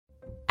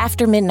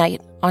After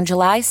midnight on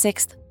July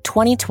 6th,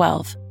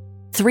 2012,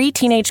 3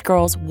 teenage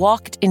girls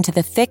walked into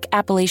the thick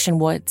Appalachian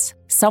woods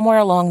somewhere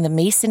along the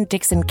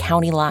Mason-Dixon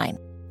County line.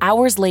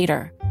 Hours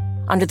later,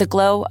 under the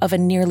glow of a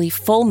nearly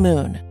full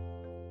moon,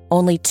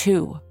 only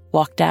 2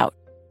 walked out.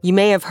 You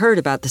may have heard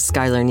about the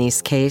Skylar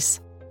Neese case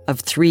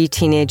of 3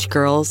 teenage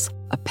girls,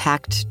 a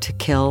pact to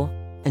kill,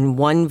 and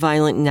one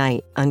violent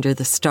night under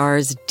the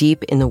stars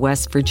deep in the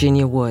West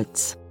Virginia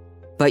woods.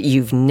 But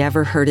you've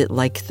never heard it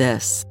like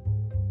this.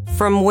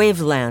 From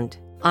Waveland,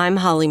 I'm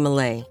Holly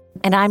Millay.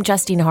 And I'm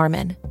Justine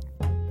Harmon.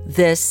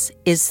 This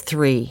is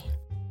 3.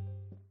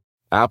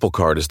 Apple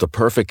Card is the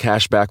perfect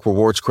cashback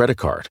rewards credit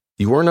card.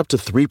 You earn up to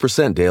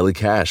 3% daily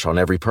cash on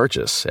every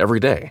purchase,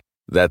 every day.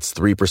 That's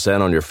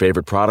 3% on your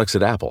favorite products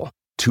at Apple,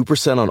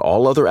 2% on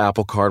all other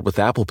Apple Card with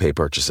Apple Pay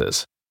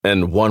purchases,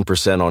 and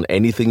 1% on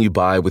anything you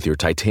buy with your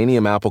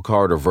titanium Apple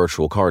Card or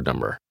virtual card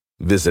number.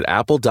 Visit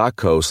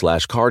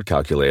apple.co/card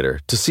calculator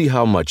to see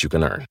how much you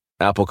can earn.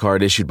 Apple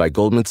Card issued by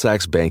Goldman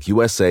Sachs Bank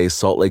USA,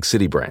 Salt Lake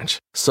City branch.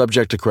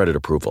 Subject to credit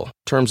approval.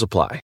 Terms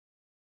apply.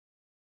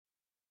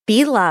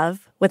 Be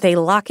love with a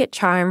locket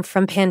charm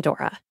from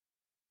Pandora.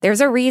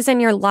 There's a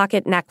reason your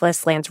locket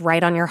necklace lands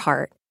right on your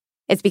heart.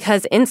 It's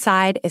because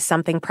inside is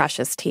something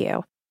precious to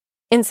you.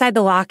 Inside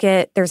the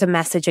locket, there's a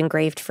message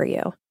engraved for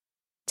you.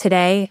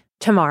 Today,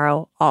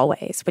 tomorrow,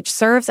 always, which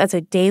serves as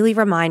a daily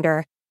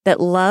reminder that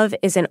love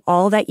is in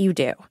all that you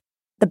do.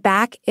 The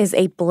back is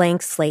a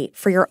blank slate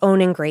for your own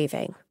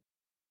engraving.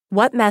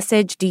 What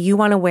message do you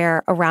want to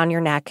wear around your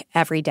neck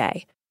every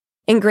day?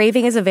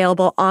 Engraving is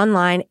available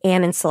online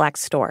and in select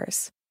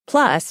stores.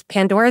 Plus,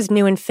 Pandora's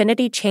new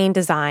infinity chain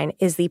design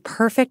is the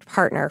perfect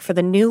partner for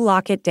the new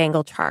locket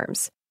dangle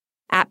charms.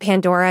 At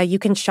Pandora, you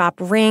can shop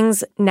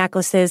rings,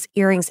 necklaces,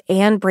 earrings,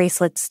 and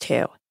bracelets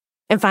too,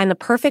 and find the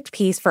perfect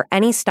piece for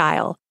any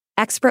style,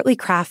 expertly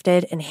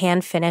crafted and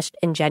hand-finished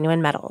in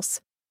genuine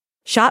metals.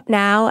 Shop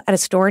now at a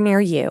store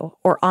near you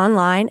or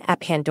online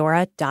at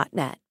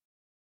pandora.net.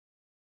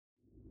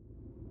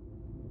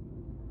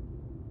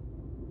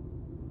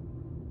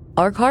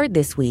 Our card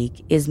this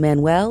week is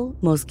Manuel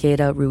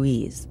Mozqueda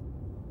Ruiz,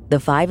 the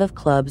 5 of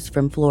clubs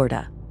from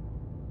Florida.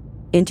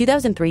 In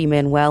 2003,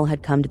 Manuel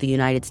had come to the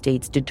United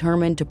States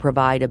determined to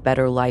provide a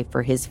better life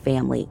for his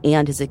family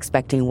and his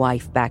expecting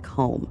wife back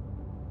home.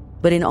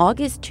 But in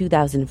August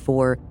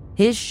 2004,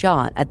 his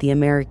shot at the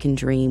American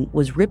dream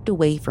was ripped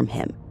away from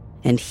him,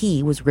 and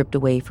he was ripped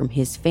away from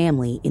his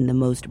family in the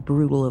most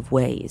brutal of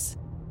ways.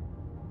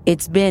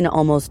 It's been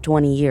almost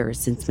 20 years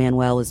since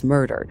Manuel was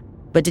murdered,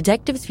 but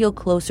detectives feel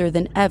closer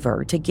than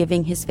ever to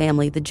giving his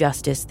family the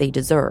justice they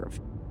deserve.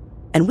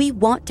 And we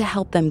want to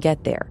help them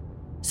get there.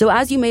 So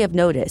as you may have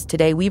noticed,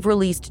 today we've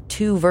released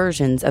 2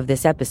 versions of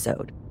this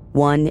episode,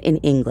 one in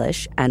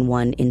English and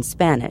one in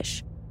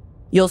Spanish.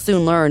 You'll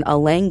soon learn a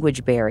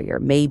language barrier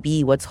may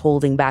be what's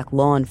holding back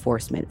law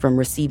enforcement from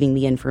receiving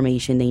the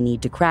information they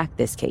need to crack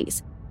this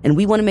case. And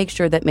we want to make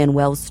sure that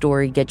Manuel's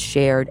story gets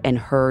shared and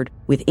heard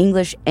with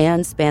English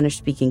and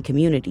Spanish-speaking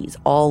communities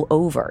all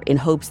over in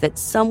hopes that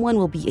someone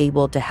will be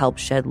able to help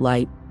shed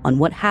light on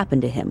what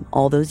happened to him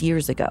all those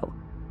years ago.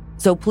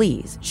 So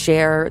please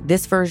share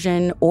this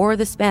version or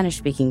the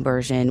Spanish-speaking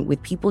version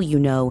with people you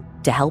know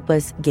to help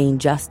us gain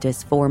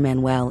justice for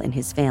Manuel and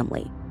his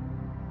family.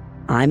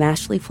 I'm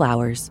Ashley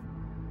Flowers,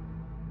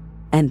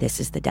 and this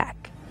is The Deck.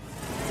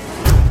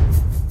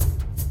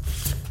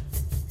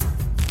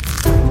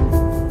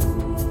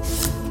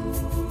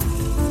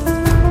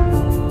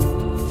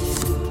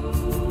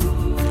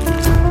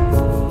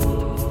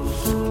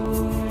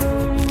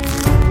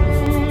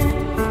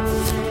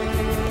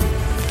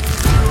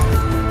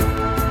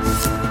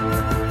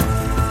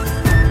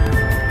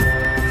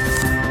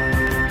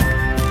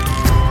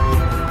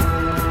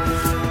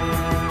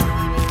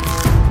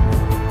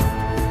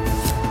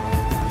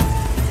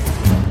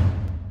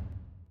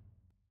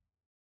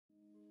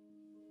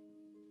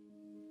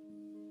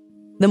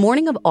 The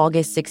morning of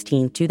August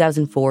 16,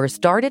 2004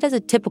 started as a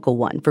typical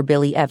one for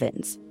Billy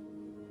Evans.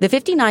 The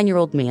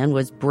 59-year-old man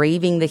was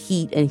braving the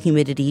heat and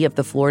humidity of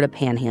the Florida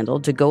Panhandle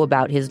to go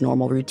about his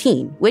normal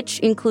routine, which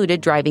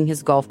included driving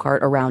his golf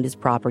cart around his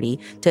property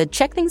to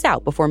check things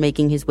out before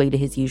making his way to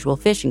his usual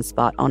fishing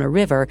spot on a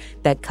river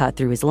that cut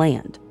through his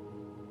land.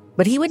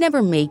 But he would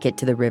never make it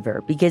to the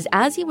river because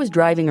as he was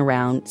driving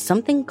around,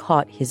 something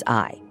caught his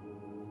eye.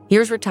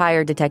 Here's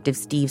retired Detective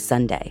Steve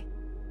Sunday.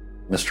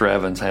 Mr.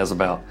 Evans has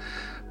about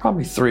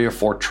probably 3 or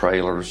 4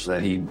 trailers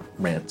that he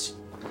rents,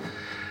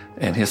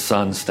 and his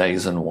son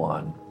stays in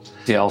one.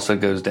 He also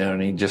goes down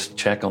and he just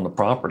check on the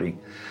property,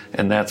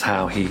 and that's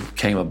how he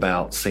came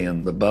about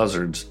seeing the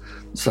buzzards.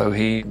 So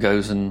he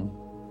goes and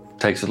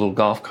takes a little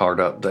golf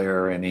cart up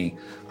there, and he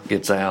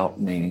gets out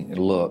and he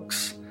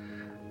looks,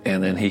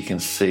 and then he can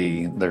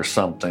see there's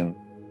something.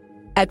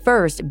 At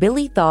first,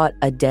 Billy thought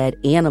a dead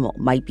animal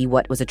might be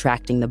what was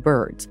attracting the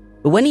birds.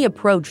 But when he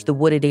approached the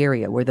wooded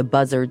area where the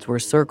buzzards were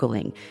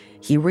circling,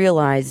 he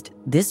realized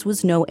this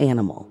was no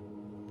animal.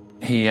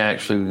 He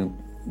actually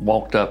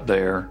walked up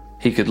there.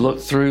 He could look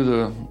through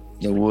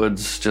the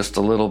woods just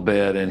a little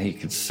bit, and he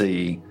could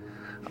see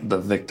the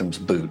victim's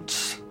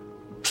boots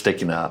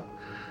sticking up.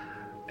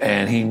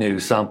 And he knew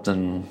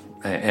something,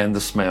 and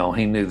the smell,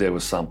 he knew there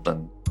was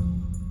something.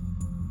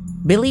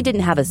 Billy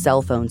didn't have a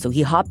cell phone, so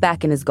he hopped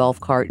back in his golf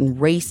cart and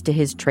raced to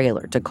his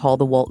trailer to call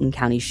the Walton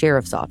County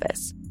Sheriff's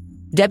Office.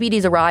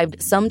 Deputies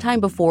arrived sometime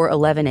before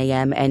 11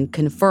 a.m. and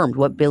confirmed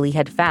what Billy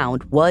had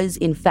found was,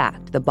 in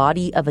fact, the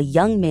body of a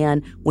young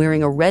man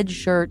wearing a red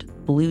shirt,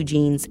 blue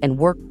jeans, and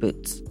work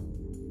boots.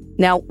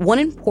 Now, one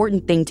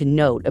important thing to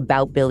note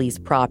about Billy's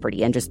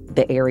property and just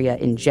the area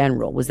in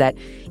general was that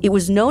it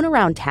was known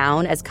around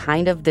town as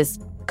kind of this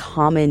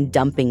common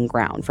dumping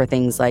ground for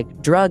things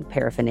like drug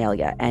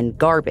paraphernalia and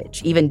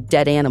garbage, even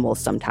dead animals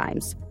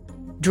sometimes.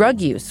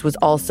 Drug use was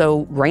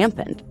also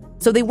rampant,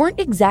 so they weren't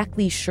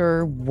exactly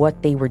sure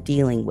what they were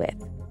dealing with.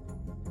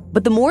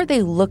 But the more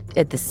they looked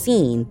at the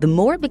scene, the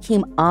more it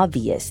became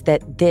obvious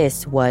that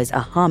this was a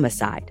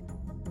homicide.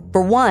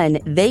 For one,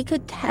 they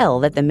could tell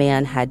that the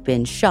man had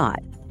been shot,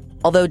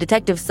 although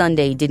Detective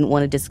Sunday didn't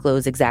want to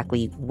disclose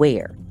exactly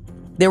where.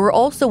 There were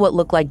also what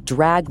looked like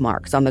drag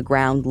marks on the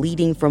ground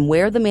leading from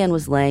where the man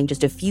was laying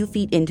just a few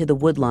feet into the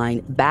wood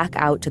line back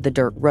out to the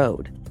dirt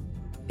road.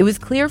 It was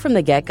clear from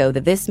the get-go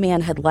that this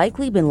man had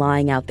likely been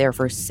lying out there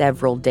for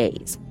several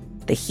days.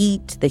 The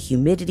heat, the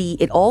humidity,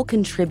 it all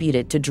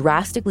contributed to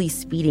drastically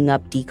speeding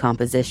up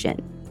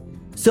decomposition.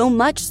 So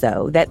much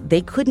so that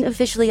they couldn't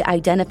officially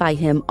identify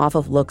him off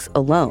of looks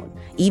alone,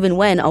 even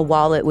when a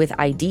wallet with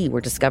ID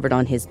were discovered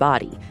on his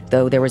body,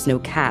 though there was no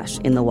cash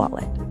in the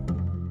wallet.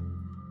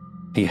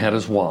 He had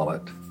his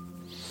wallet,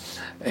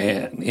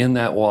 and in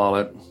that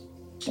wallet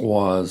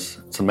was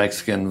a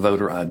Mexican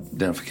voter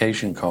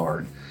identification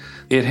card.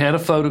 It had a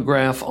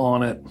photograph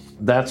on it.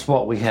 That's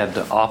what we had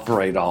to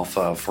operate off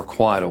of for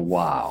quite a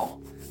while.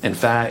 In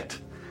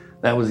fact,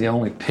 that was the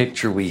only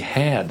picture we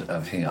had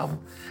of him,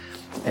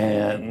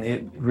 and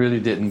it really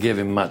didn't give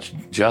him much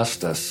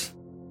justice.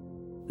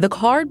 The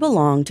card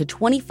belonged to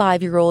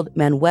 25-year-old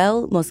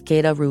Manuel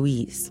Mozqueda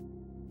Ruiz.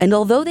 And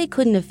although they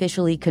couldn't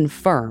officially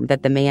confirm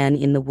that the man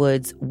in the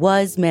woods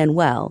was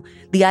Manuel,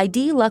 the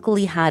ID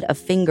luckily had a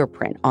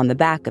fingerprint on the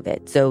back of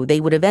it, so they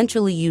would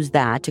eventually use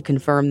that to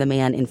confirm the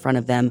man in front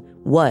of them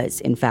was,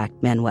 in fact,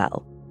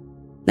 Manuel.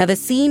 Now, the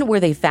scene where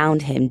they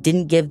found him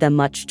didn't give them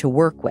much to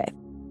work with.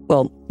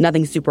 Well,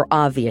 nothing super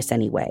obvious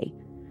anyway.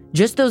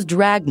 Just those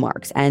drag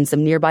marks and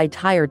some nearby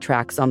tire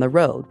tracks on the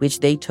road, which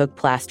they took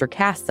plaster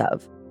casts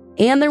of.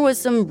 And there was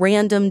some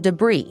random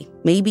debris,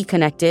 maybe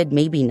connected,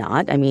 maybe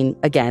not. I mean,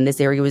 again, this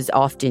area was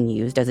often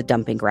used as a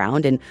dumping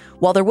ground, and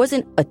while there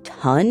wasn't a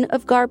ton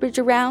of garbage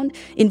around,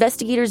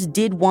 investigators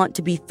did want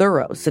to be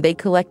thorough, so they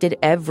collected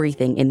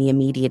everything in the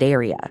immediate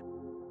area.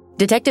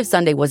 Detective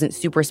Sunday wasn't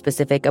super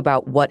specific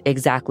about what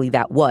exactly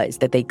that was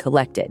that they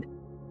collected.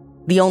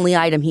 The only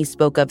item he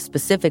spoke of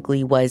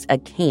specifically was a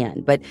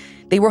can, but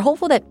they were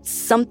hopeful that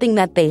something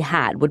that they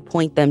had would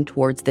point them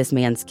towards this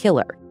man's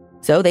killer.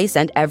 So they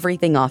sent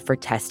everything off for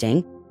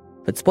testing,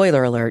 but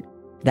spoiler alert,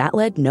 that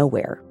led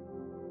nowhere.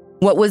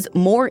 What was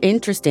more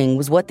interesting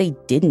was what they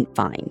didn't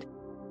find.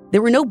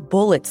 There were no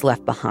bullets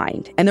left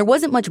behind, and there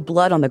wasn't much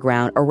blood on the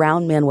ground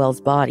around Manuel's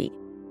body.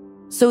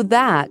 So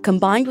that,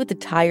 combined with the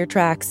tire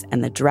tracks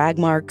and the drag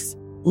marks,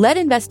 led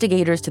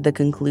investigators to the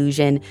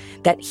conclusion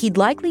that he'd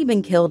likely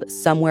been killed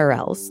somewhere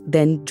else,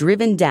 then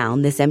driven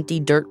down this empty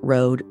dirt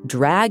road,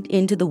 dragged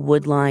into the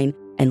wood line,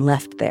 and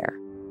left there.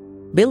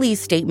 Billy's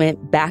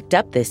statement backed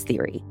up this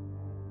theory.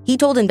 He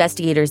told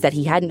investigators that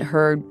he hadn't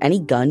heard any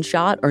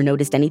gunshot or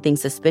noticed anything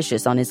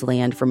suspicious on his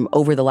land from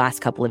over the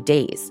last couple of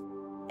days.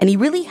 And he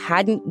really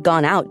hadn't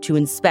gone out to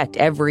inspect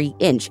every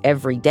inch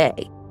every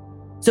day.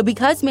 So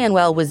because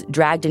Manuel was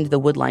dragged into the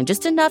woodline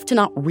just enough to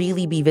not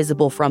really be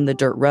visible from the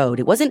dirt road,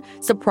 it wasn't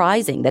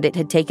surprising that it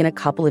had taken a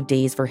couple of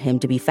days for him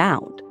to be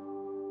found.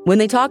 When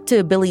they talked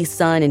to Billy's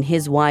son and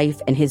his wife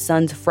and his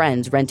son's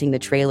friends renting the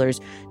trailers,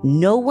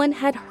 no one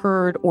had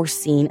heard or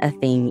seen a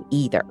thing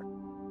either.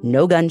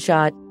 No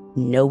gunshot,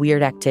 no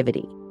weird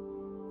activity.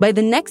 By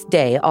the next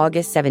day,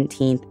 August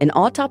 17th, an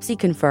autopsy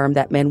confirmed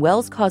that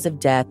Manuel's cause of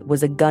death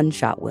was a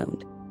gunshot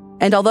wound.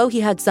 And although he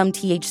had some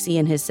THC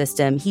in his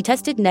system, he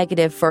tested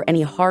negative for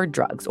any hard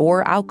drugs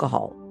or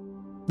alcohol.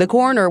 The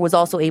coroner was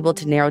also able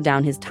to narrow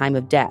down his time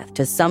of death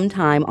to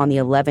sometime on the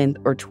 11th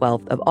or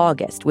 12th of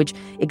August, which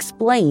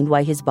explained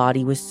why his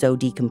body was so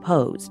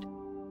decomposed.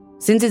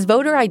 Since his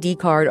voter ID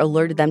card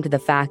alerted them to the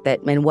fact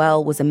that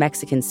Manuel was a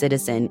Mexican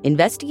citizen,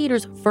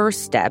 investigators'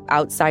 first step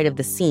outside of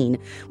the scene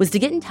was to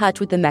get in touch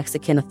with the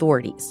Mexican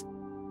authorities.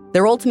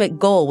 Their ultimate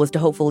goal was to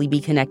hopefully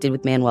be connected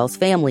with Manuel's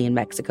family in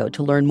Mexico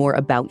to learn more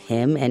about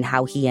him and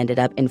how he ended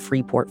up in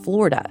Freeport,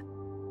 Florida.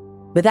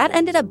 But that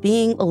ended up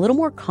being a little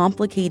more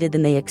complicated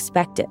than they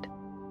expected.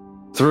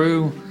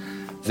 Through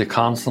the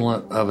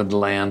consulate of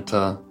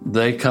Atlanta,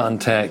 they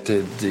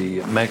contacted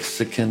the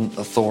Mexican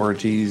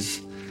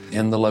authorities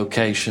in the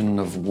location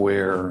of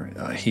where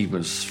he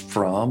was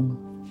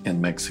from in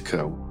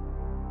Mexico.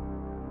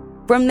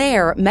 From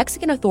there,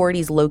 Mexican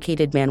authorities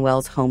located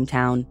Manuel's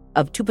hometown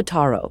of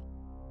Tupataro,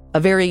 a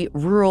very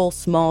rural,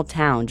 small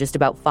town just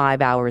about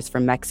 5 hours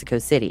from Mexico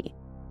City.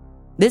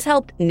 This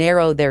helped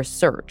narrow their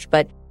search,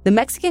 but the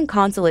Mexican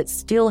consulate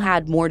still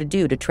had more to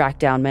do to track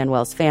down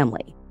Manuel's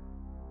family.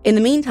 In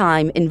the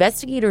meantime,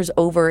 investigators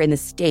over in the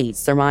States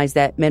surmised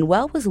that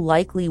Manuel was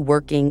likely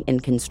working in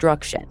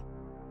construction.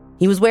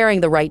 He was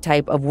wearing the right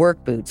type of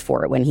work boots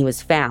for it when he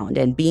was found,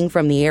 and being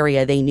from the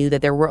area, they knew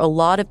that there were a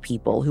lot of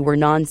people who were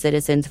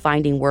non-citizens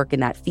finding work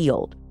in that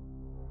field.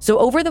 So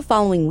over the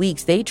following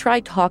weeks, they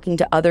tried talking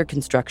to other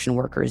construction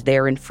workers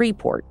there in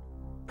Freeport,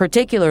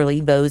 particularly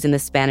those in the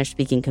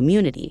Spanish-speaking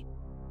community.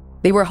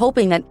 They were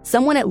hoping that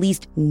someone at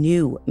least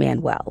knew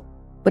Manuel.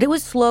 But it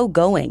was slow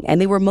going, and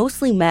they were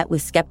mostly met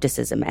with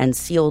skepticism and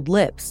sealed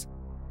lips,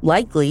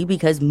 likely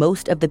because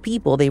most of the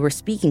people they were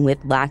speaking with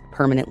lacked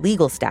permanent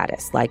legal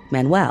status, like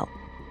Manuel.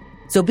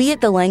 So be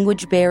it the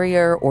language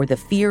barrier or the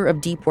fear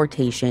of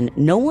deportation,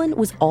 no one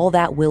was all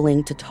that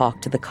willing to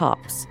talk to the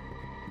cops.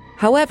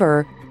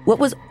 However, what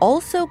was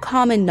also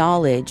common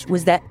knowledge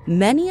was that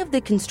many of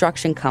the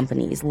construction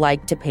companies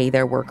liked to pay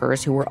their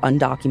workers who were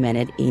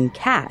undocumented in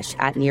cash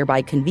at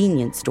nearby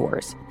convenience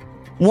stores.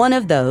 One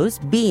of those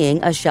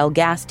being a Shell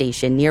gas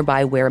station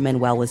nearby where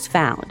Manuel was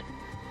found.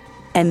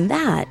 And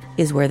that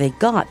is where they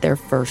got their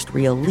first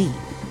real lead.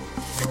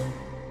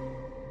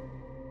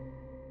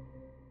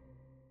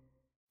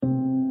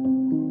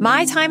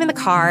 My time in the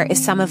car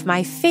is some of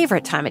my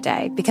favorite time of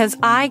day because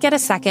I get a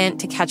second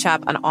to catch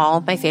up on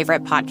all my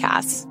favorite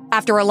podcasts.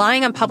 After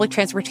relying on public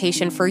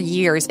transportation for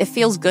years, it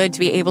feels good to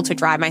be able to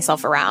drive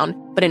myself around.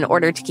 But in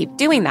order to keep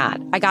doing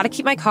that, I got to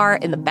keep my car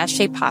in the best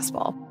shape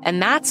possible.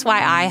 And that's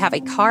why I have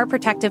a car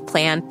protective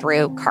plan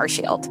through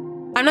CarShield.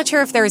 I'm not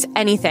sure if there's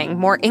anything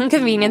more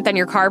inconvenient than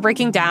your car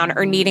breaking down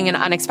or needing an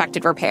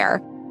unexpected repair,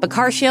 but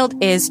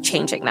CarShield is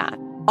changing that.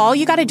 All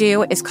you got to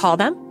do is call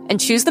them and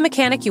choose the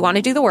mechanic you want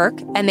to do the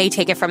work, and they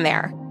take it from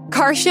there.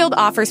 CarShield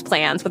offers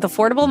plans with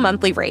affordable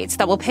monthly rates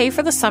that will pay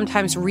for the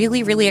sometimes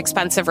really, really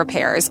expensive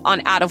repairs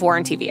on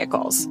out-of-warranty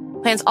vehicles.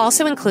 Plans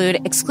also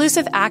include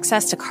exclusive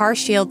access to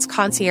CarShield's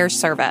concierge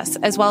service,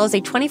 as well as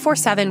a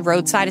 24/7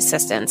 roadside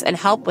assistance and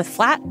help with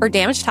flat or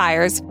damaged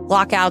tires,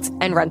 lockouts,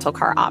 and rental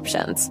car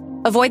options.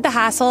 Avoid the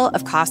hassle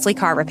of costly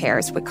car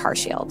repairs with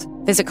CarShield.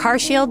 Visit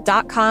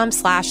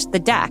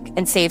carshield.com/thedeck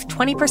and save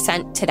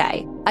 20%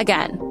 today.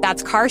 Again,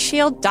 that's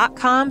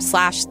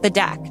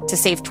carshield.com/thedeck to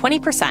save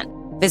 20%.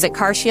 Visit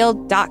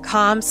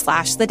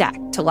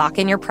carshield.com/thedeck to lock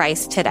in your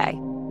price today.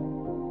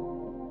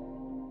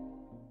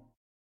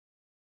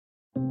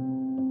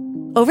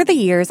 Over the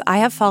years, I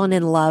have fallen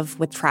in love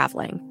with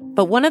traveling.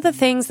 But one of the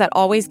things that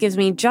always gives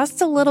me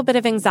just a little bit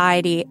of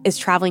anxiety is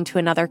traveling to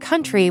another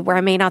country where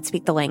I may not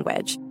speak the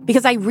language.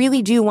 Because I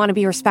really do want to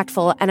be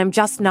respectful, and I'm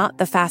just not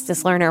the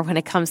fastest learner when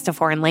it comes to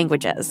foreign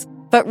languages.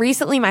 But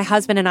recently, my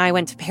husband and I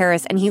went to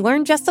Paris, and he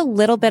learned just a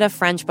little bit of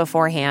French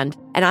beforehand.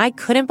 And I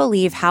couldn't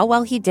believe how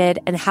well he did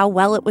and how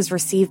well it was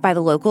received by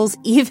the locals,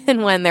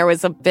 even when there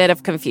was a bit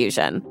of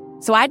confusion.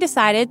 So I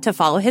decided to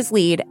follow his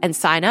lead and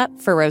sign up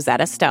for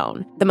Rosetta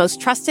Stone, the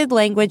most trusted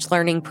language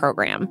learning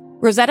program.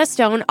 Rosetta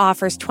Stone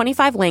offers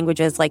 25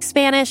 languages like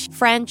Spanish,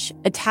 French,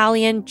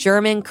 Italian,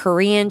 German,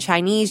 Korean,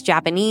 Chinese,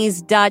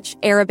 Japanese, Dutch,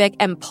 Arabic,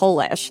 and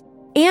Polish.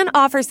 And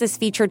offers this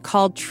feature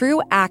called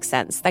True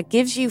Accents that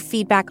gives you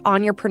feedback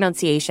on your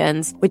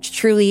pronunciations, which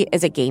truly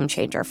is a game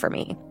changer for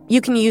me. You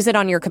can use it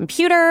on your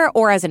computer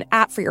or as an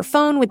app for your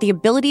phone with the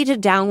ability to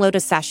download a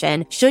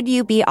session should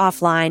you be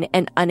offline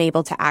and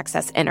unable to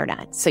access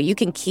internet, so you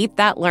can keep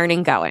that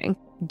learning going.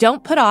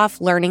 Don't put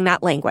off learning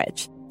that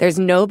language. There's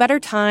no better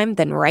time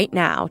than right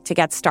now to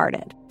get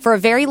started. For a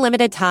very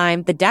limited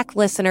time, the Deck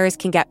listeners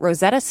can get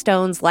Rosetta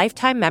Stone's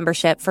lifetime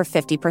membership for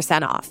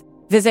 50% off.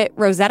 Visit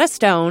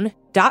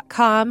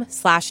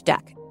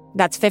rosettastone.com/deck.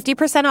 That's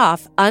 50%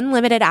 off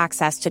unlimited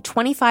access to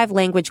 25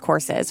 language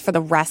courses for the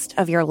rest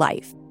of your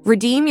life.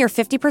 Redeem your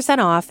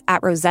 50% off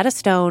at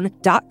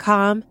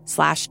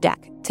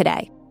rosettastone.com/deck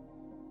today.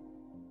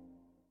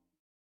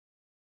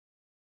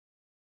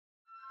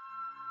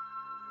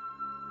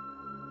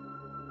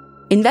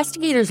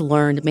 Investigators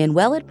learned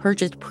Manuel had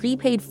purchased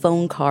prepaid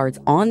phone cards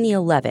on the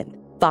 11th,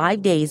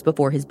 5 days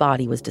before his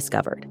body was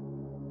discovered.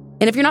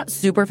 And if you're not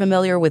super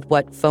familiar with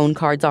what phone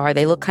cards are,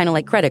 they look kind of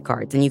like credit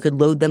cards, and you could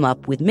load them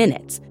up with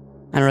minutes.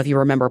 I don't know if you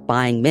remember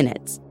buying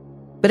minutes.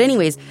 But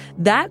anyways,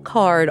 that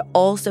card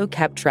also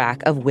kept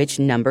track of which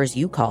numbers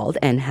you called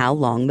and how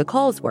long the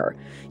calls were.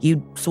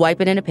 You'd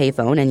swipe it in a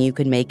payphone and you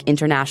could make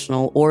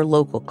international or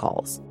local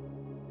calls.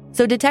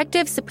 So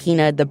detectives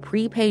subpoenaed the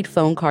prepaid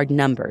phone card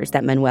numbers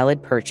that Manuel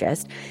had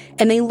purchased,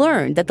 and they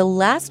learned that the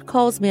last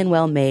calls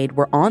Manuel made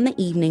were on the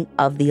evening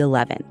of the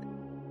 11th.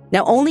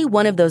 Now, only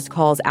one of those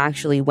calls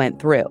actually went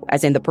through,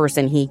 as in the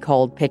person he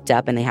called picked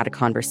up and they had a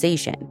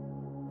conversation.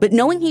 But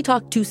knowing he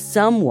talked to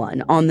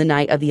someone on the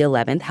night of the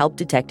 11th helped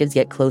detectives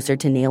get closer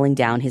to nailing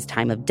down his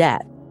time of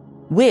death,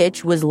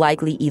 which was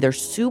likely either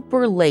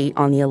super late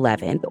on the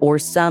 11th or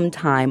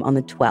sometime on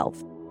the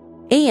 12th.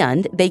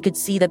 And they could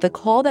see that the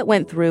call that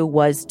went through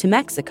was to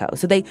Mexico,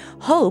 so they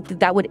hoped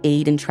that would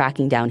aid in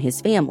tracking down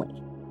his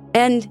family.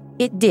 And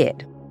it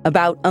did,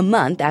 about a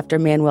month after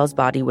Manuel's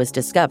body was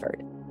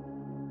discovered.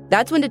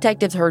 That's when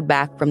detectives heard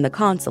back from the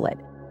consulate.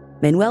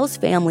 Manuel's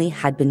family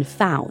had been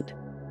found.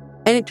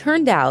 And it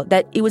turned out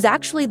that it was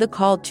actually the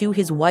call to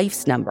his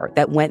wife's number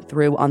that went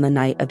through on the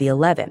night of the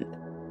 11th.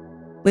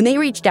 When they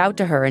reached out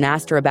to her and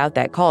asked her about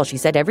that call, she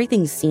said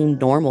everything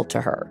seemed normal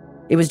to her.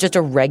 It was just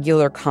a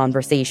regular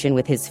conversation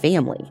with his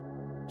family.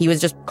 He was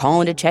just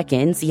calling to check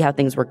in, see how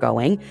things were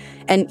going,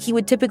 and he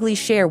would typically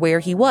share where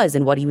he was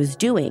and what he was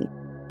doing,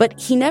 but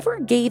he never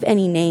gave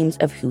any names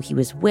of who he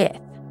was with.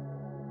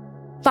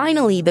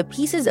 Finally, the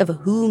pieces of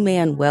who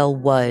Manuel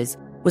was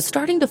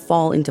starting to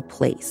fall into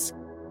place.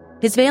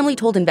 His family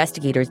told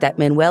investigators that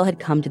Manuel had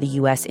come to the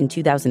U.S. in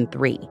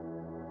 2003.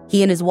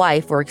 He and his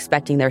wife were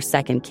expecting their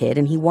second kid,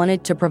 and he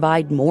wanted to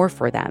provide more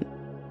for them.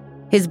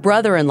 His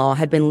brother-in-law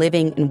had been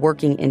living and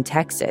working in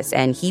Texas,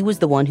 and he was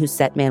the one who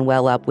set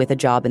Manuel up with a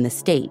job in the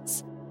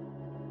States.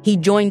 He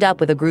joined up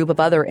with a group of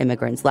other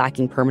immigrants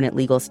lacking permanent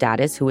legal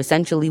status who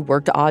essentially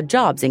worked odd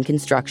jobs in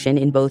construction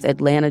in both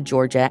Atlanta,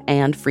 Georgia,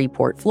 and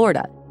Freeport,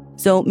 Florida.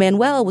 So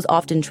Manuel was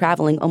often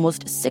traveling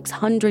almost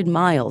 600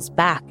 miles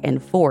back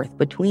and forth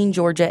between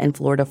Georgia and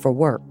Florida for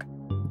work.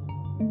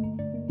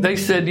 They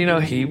said,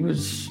 he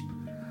was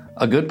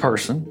a good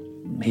person.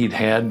 He'd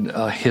had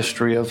a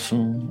history of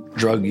some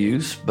drug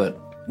use, but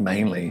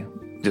mainly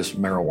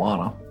just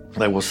marijuana.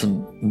 There was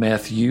some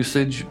meth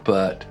usage,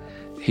 but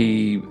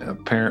he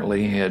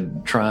apparently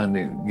had trying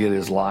to get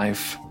his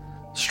life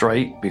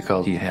straight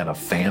because he had a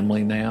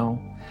family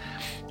now,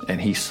 and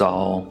he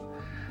saw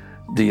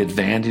the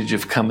advantage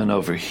of coming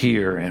over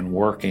here and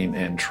working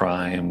and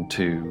trying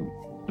to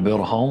build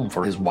a home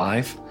for his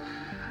wife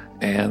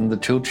and the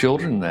two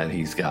children that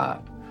he's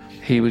got.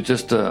 He was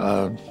just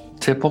a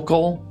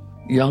typical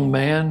young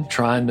man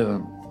trying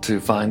to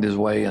find his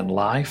way in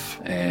life,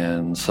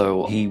 and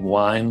so he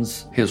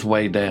winds his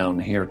way down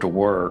here to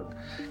work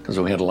because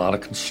we had a lot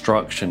of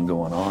construction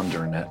going on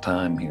during that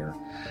time here.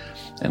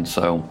 And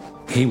so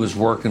he was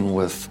working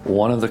with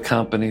one of the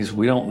companies.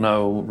 We don't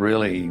know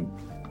really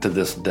to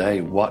this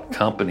day what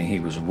company he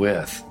was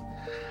with,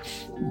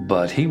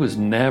 but he was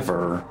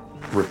never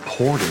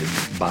reported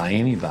by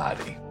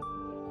anybody.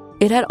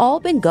 It had all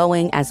been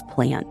going as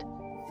planned.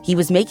 He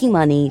was making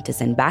money to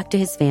send back to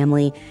his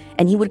family,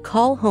 and he would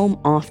call home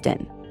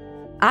often.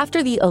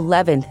 After the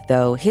 11th,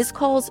 though, his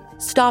calls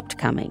stopped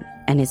coming,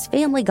 and his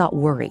family got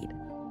worried.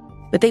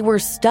 But they were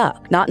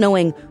stuck, not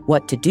knowing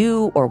what to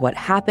do or what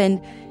happened,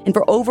 and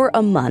for over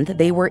a month,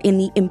 they were in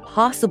the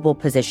impossible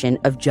position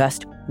of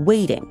just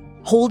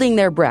waiting, holding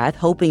their breath,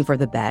 hoping for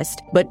the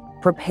best, but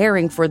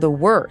preparing for the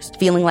worst,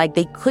 feeling like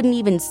they couldn't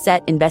even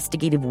set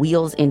investigative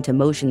wheels into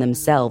motion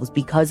themselves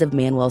because of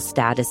Manuel's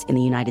status in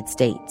the United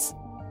States.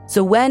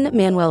 So when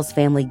Manuel's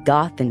family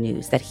got the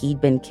news that he'd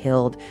been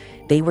killed,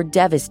 they were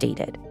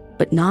devastated,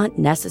 but not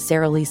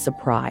necessarily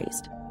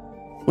surprised.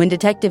 When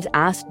detectives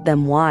asked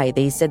them why,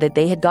 they said that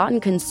they had gotten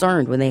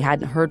concerned when they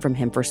hadn't heard from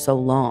him for so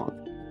long.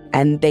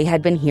 And they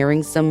had been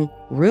hearing some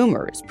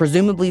rumors,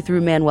 presumably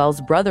through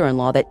Manuel's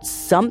brother-in-law, that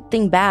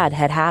something bad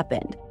had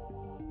happened.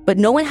 But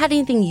no one had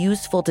anything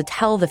useful to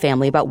tell the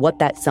family about what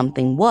that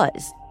something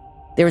was.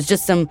 There was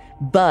just some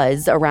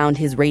buzz around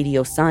his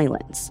radio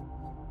silence.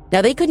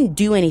 Now, they couldn't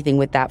do anything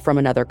with that from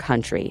another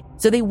country,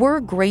 so they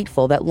were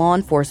grateful that law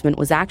enforcement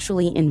was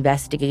actually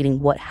investigating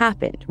what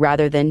happened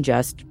rather than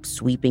just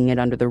sweeping it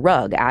under the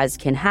rug, as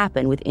can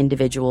happen with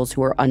individuals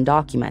who are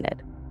undocumented.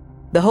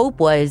 The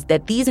hope was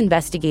that these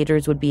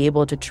investigators would be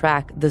able to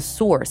track the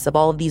source of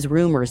all of these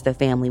rumors the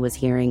family was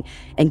hearing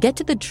and get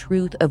to the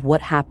truth of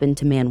what happened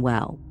to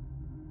Manuel.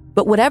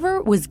 But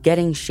whatever was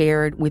getting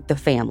shared with the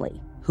family,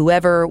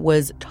 whoever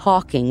was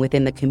talking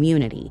within the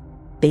community,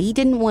 they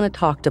didn't want to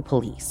talk to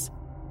police.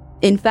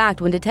 In fact,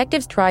 when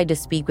detectives tried to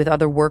speak with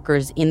other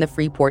workers in the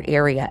Freeport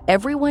area,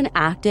 everyone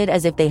acted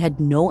as if they had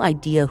no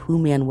idea who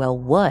Manuel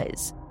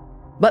was.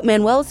 But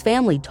Manuel's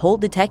family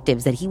told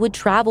detectives that he would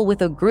travel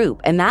with a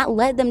group, and that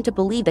led them to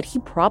believe that he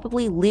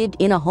probably lived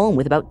in a home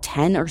with about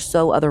 10 or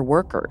so other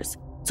workers.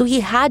 So he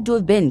had to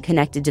have been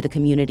connected to the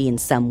community in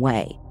some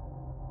way.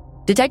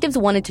 Detectives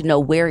wanted to know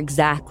where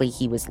exactly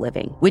he was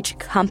living, which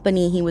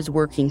company he was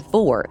working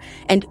for,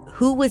 and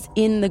who was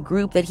in the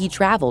group that he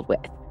traveled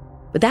with.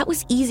 But that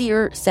was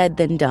easier said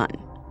than done,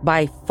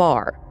 by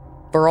far,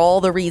 for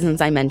all the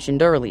reasons I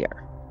mentioned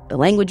earlier. The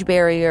language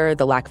barrier,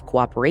 the lack of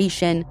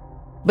cooperation.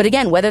 But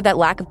again, whether that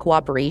lack of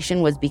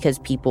cooperation was because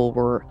people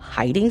were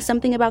hiding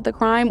something about the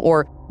crime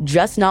or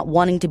just not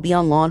wanting to be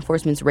on law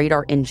enforcement's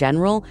radar in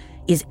general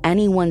is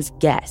anyone's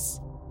guess.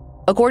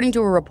 According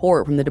to a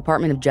report from the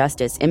Department of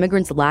Justice,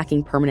 immigrants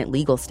lacking permanent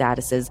legal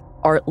statuses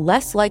are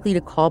less likely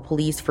to call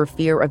police for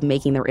fear of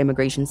making their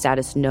immigration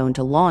status known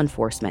to law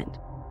enforcement.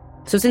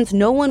 So since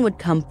no one would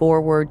come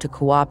forward to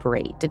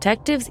cooperate,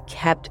 detectives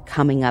kept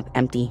coming up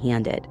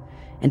empty-handed.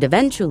 And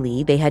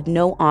eventually, they had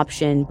no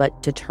option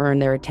but to turn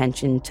their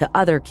attention to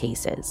other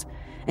cases.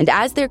 And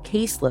as their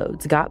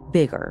caseloads got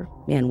bigger,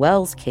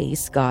 Manuel's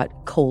case got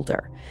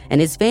colder.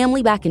 And his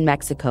family back in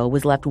Mexico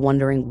was left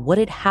wondering what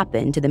had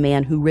happened to the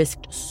man who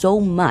risked so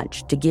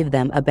much to give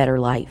them a better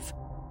life.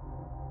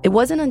 It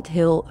wasn't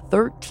until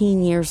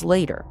 13 years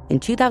later,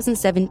 in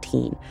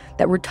 2017,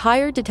 that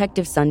retired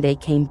Detective Sunday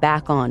came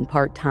back on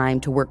part-time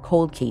to work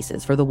cold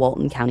cases for the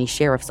Walton County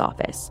Sheriff's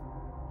Office.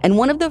 And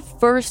one of the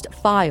first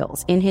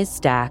files in his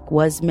stack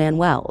was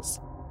Manuel's.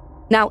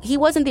 Now, he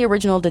wasn't the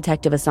original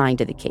detective assigned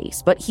to the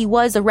case, but he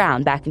was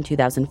around back in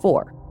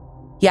 2004.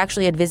 He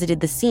actually had visited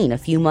the scene a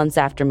few months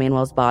after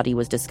Manuel's body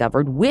was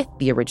discovered with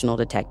the original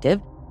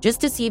detective,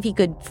 just to see if he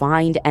could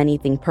find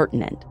anything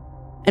pertinent.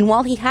 And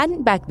while he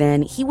hadn't back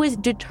then, he was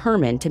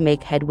determined to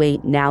make headway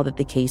now that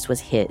the case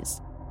was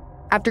his.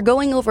 After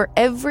going over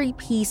every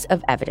piece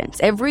of evidence,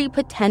 every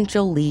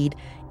potential lead,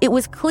 it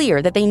was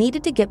clear that they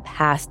needed to get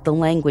past the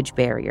language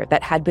barrier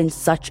that had been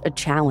such a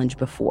challenge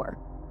before.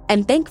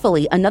 And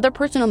thankfully, another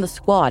person on the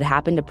squad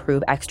happened to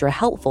prove extra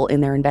helpful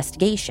in their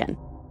investigation.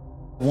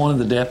 One of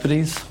the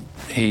deputies,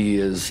 he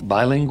is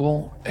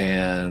bilingual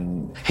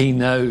and he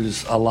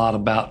knows a lot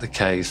about the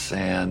case,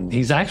 and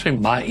he's actually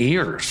my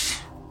ears.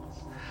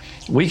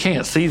 We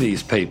can't see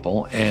these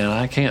people, and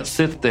I can't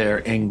sit there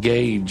and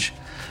gauge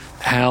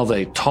how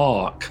they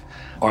talk.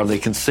 Are they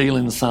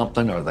concealing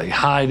something? Are they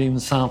hiding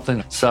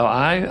something? So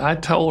I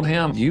told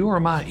him, you are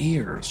my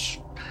ears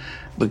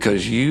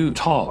because you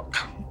talk,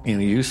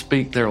 you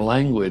speak their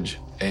language,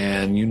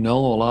 and you know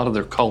a lot of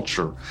their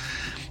culture.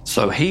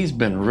 So he's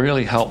been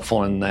really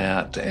helpful in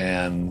that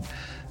and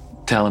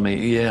telling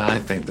me, yeah, I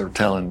think they're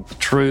telling the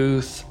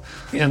truth.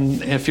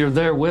 And if you're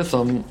there with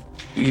them,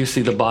 you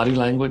see the body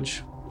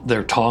language.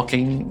 They're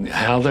talking,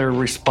 how they're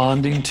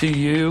responding to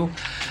you.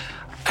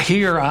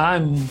 Here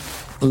I'm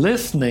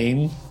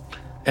listening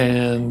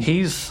and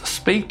he's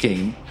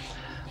speaking.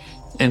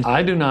 And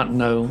I do not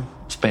know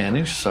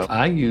Spanish, so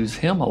I use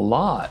him a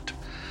lot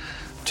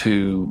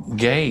to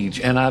gauge.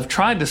 And I've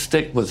tried to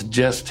stick with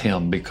just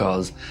him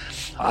because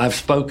I've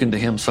spoken to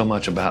him so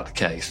much about the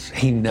case.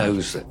 He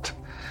knows it.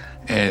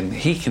 And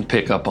he can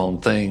pick up on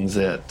things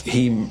that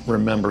he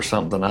remembers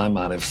something I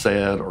might have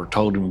said or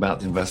told him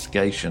about the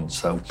investigation.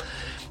 So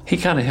he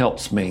kind of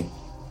helps me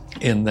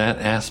in that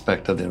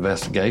aspect of the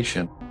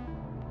investigation.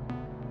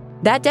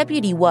 That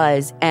deputy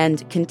was,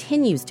 and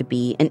continues to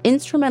be, an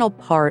instrumental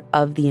part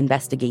of the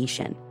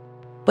investigation.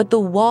 But the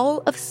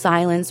wall of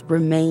silence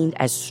remained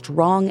as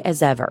strong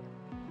as ever.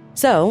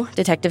 So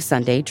Detective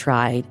Sunday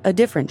tried a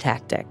different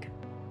tactic.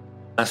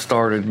 I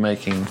started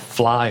making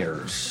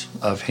flyers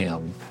of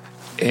him.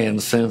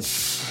 And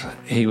since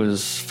he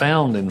was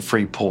found in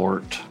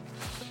Freeport,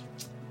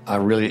 I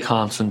really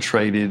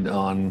concentrated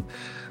on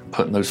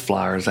putting those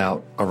flyers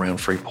out around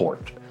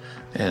Freeport.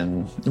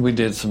 And we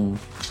did some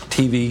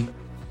TV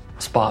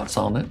spots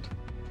on it.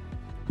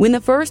 When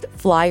the first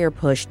flyer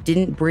push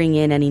didn't bring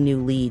in any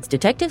new leads,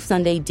 Detective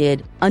Sunday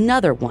did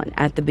another one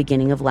at the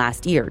beginning of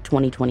last year,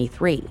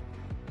 2023.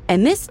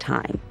 And this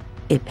time,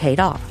 it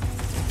paid off.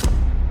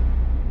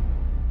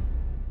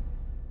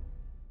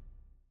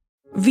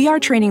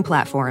 VR training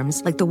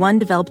platforms, like the one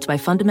developed by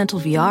Fundamental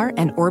VR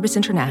and Orbis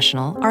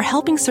International, are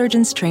helping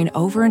surgeons train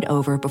over and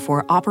over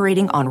before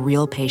operating on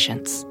real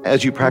patients.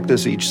 As you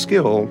practice each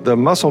skill, the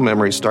muscle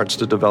memory starts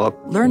to develop.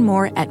 Learn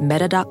more at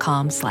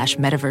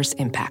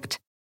meta.com/metaverseimpact.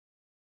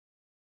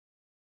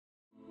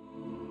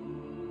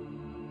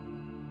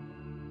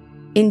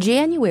 In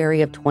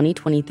January of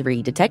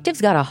 2023,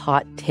 detectives got a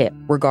hot tip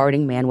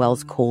regarding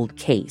Manuel's cold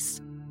case.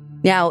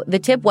 Now, the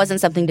tip wasn't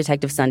something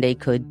Detective Sunday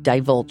could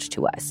divulge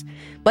to us,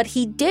 but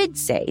he did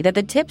say that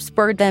the tip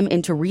spurred them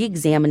into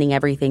re-examining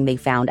everything they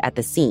found at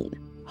the scene,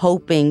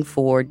 hoping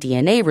for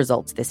DNA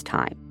results this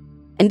time.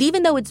 And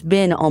even though it's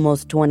been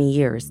almost 20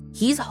 years,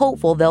 he's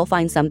hopeful they'll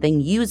find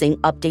something using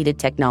updated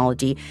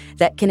technology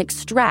that can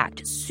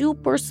extract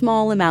super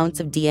small amounts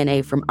of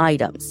DNA from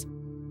items.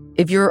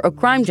 If you're a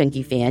Crime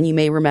Junkie fan, you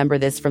may remember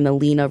this from the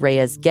Lena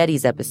Reyes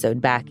Geddes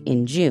episode back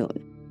in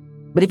June.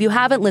 But if you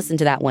haven't listened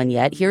to that one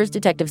yet, here's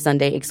Detective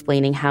Sunday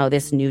explaining how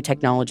this new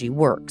technology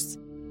works.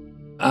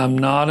 I'm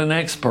not an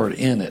expert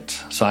in it,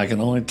 so I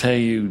can only tell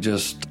you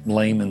just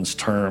layman's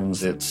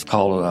terms. It's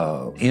called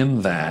a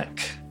MVAC.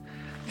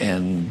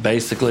 And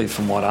basically,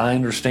 from what I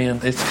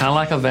understand, it's kind of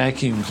like a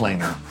vacuum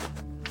cleaner.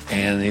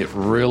 And it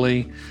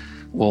really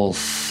will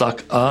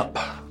suck up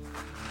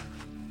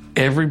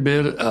every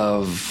bit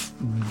of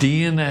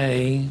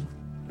DNA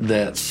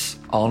that's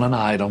on an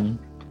item,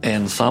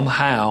 and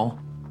somehow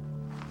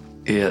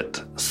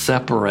it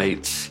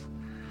separates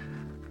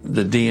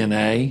the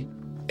DNA,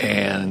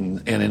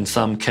 and in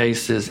some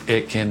cases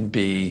it can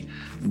be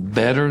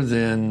better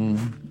than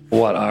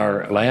what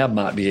our lab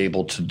might be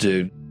able to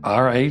do.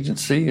 Our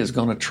agency is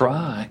going to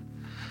try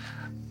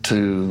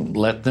to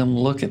let them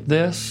look at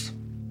this,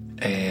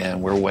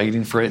 and we're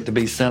waiting for it to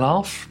be sent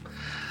off,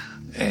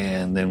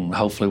 and then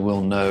hopefully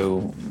we'll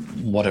know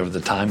whatever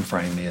the time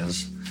frame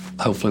is.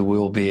 Hopefully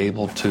we'll be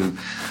able to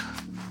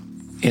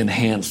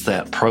enhance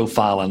that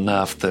profile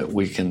enough that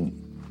we can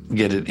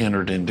get it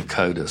entered into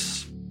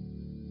CODIS.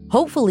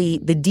 Hopefully,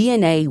 the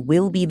DNA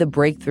will be the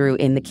breakthrough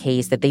in the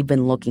case that they've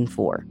been looking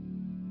for.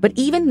 But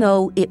even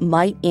though it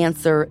might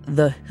answer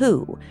the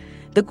who,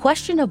 the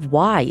question of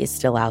why is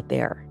still out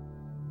there.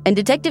 And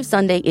Detective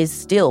Sunday is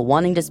still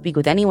wanting to speak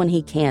with anyone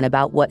he can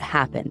about what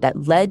happened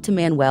that led to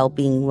Manuel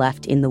being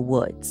left in the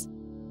woods.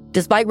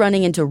 Despite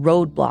running into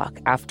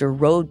roadblock after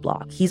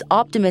roadblock, he's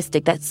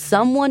optimistic that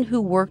someone who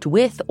worked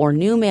with or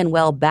knew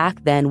Manuel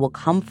back then will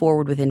come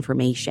forward with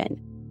information.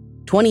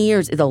 20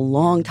 years is a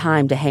long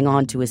time to hang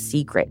on to a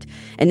secret,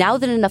 and now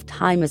that enough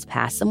time has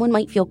passed, someone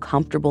might feel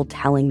comfortable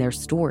telling their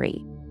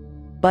story.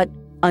 But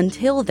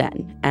until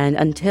then, and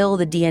until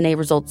the DNA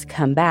results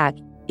come back,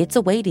 it's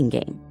a waiting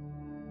game.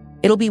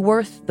 It'll be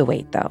worth the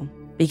wait, though,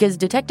 because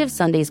Detective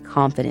Sunday's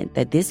confident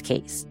that this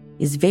case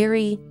is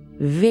very,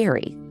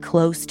 very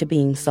close to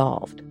being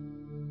solved.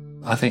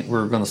 I think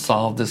we're going to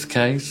solve this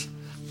case,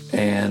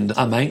 and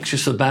I'm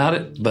anxious about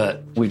it,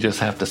 but we just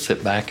have to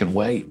sit back and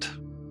wait.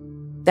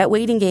 That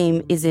waiting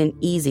game isn't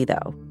easy,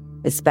 though,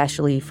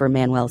 especially for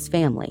Manuel's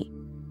family.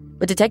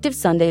 But Detective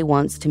Sunday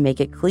wants to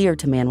make it clear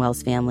to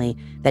Manuel's family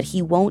that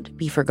he won't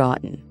be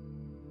forgotten.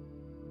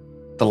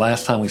 The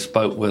last time we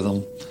spoke with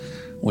them,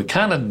 we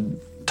kind of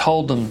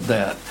told them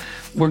that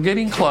we're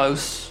getting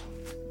close,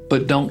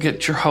 but don't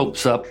get your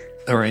hopes up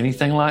or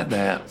anything like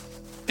that.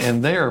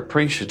 And they're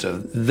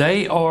appreciative.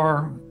 They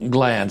are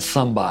glad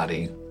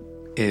somebody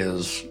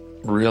is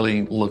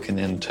really looking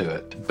into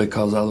it,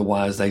 because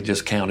otherwise they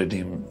just counted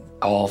him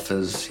off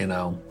as,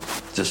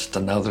 just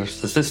another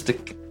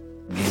statistic.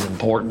 He's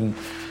important.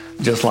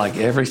 Just like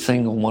every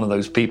single one of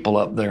those people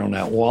up there on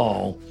that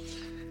wall,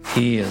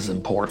 he is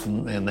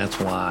important, and that's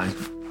why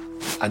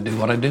I do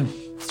what I do.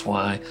 That's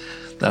why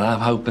that I'm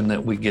hoping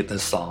that we get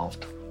this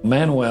solved.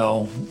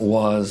 Manuel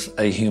was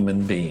a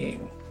human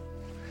being.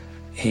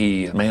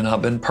 He may not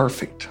have been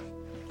perfect,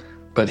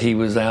 but he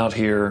was out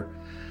here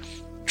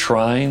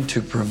trying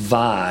to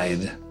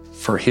provide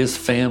for his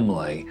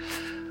family.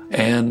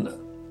 And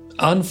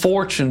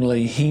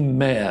unfortunately, he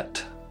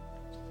met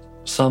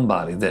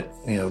somebody that,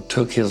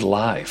 took his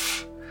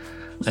life.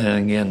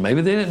 And again,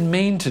 maybe they didn't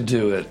mean to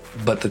do it,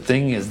 but the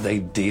thing is they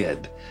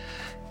did.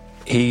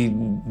 He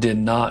did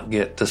not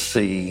get to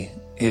see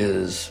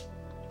his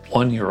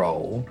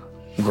 1-year-old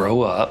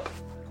grow up.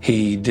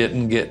 He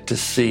didn't get to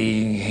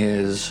see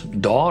his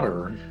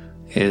daughter,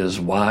 his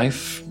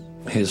wife,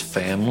 his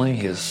family,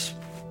 his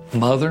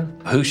mother,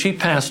 who she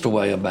passed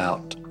away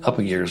about a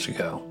couple years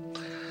ago.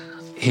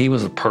 He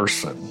was a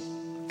person,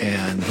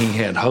 and he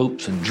had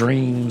hopes and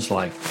dreams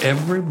like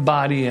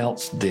everybody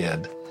else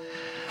did.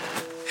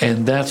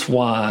 And that's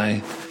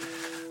why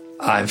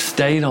I've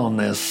stayed on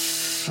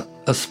this,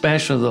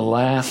 especially the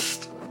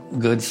last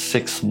good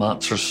 6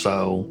 months or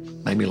so,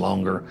 maybe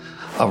longer,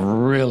 of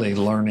really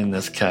learning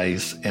this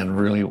case and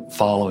really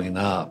following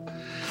up,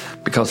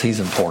 because he's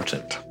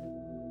important.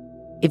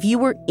 If you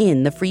were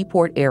in the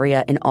Freeport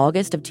area in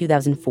August of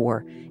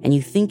 2004 and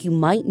you think you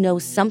might know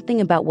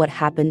something about what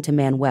happened to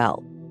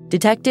Manuel,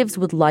 detectives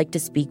would like to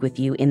speak with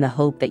you in the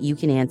hope that you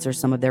can answer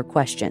some of their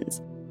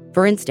questions.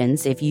 For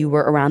instance, if you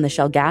were around the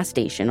Shell gas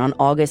station on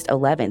August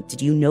 11th,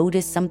 did you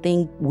notice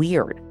something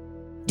weird?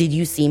 Did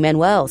you see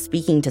Manuel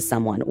speaking to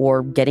someone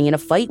or getting in a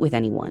fight with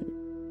anyone?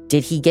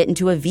 Did he get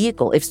into a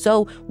vehicle? If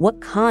so, what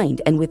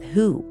kind and with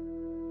who?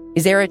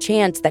 Is there a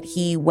chance that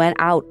he went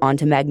out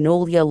onto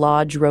Magnolia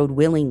Lodge Road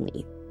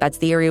willingly? That's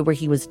the area where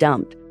he was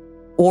dumped.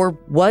 Or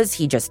was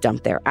he just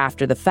dumped there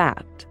after the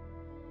fact?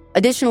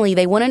 Additionally,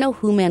 they want to know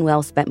who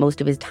Manuel spent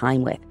most of his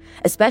time with,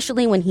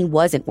 especially when he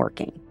wasn't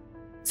working.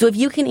 So if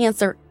you can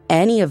answer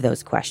any of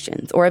those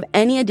questions or have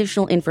any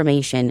additional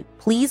information,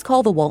 please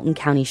call the Walton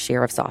County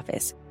Sheriff's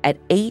Office at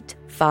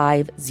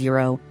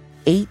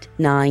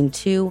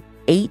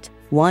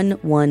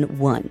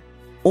 850-892-8111.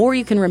 Or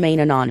you can remain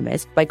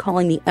anonymous by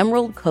calling the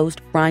Emerald Coast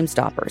Crime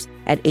Stoppers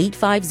at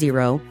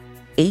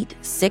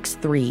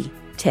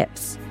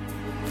 850-863-TIPS.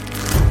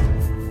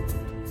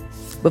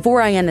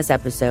 Before I end this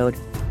episode,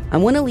 I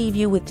want to leave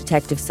you with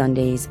Detective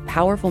Sunday's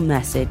powerful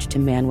message to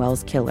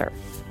Manuel's killer,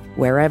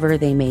 wherever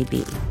they may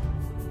be.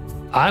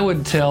 I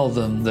would tell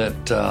them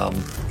that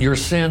your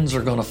sins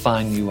are going to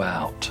find you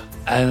out.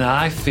 And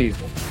I feel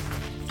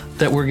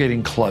that we're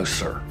getting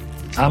closer.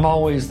 I'm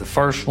always the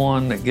first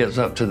one that gets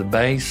up to the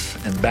base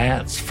and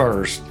bats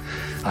first.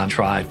 I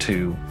try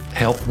to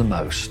help the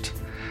most.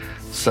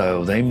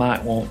 So they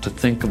might want to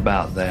think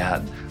about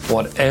that.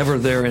 Whatever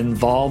their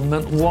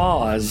involvement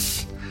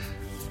was,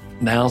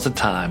 now's the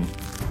time.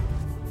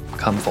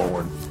 Come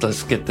forward.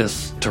 Let's get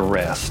this to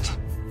rest.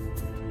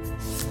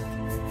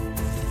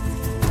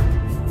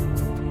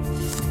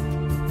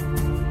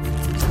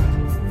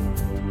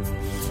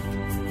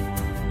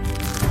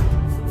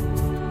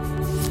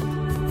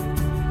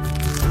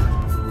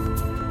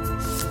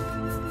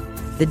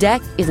 The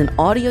Deck is an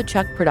Audio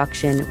Chuck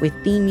production with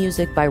theme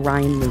music by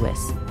Ryan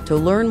Lewis. To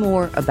learn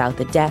more about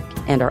The Deck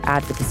and our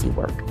advocacy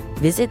work,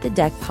 visit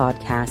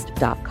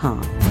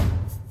thedeckpodcast.com.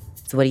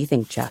 So what do you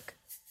think, Chuck?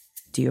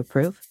 Do you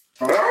approve?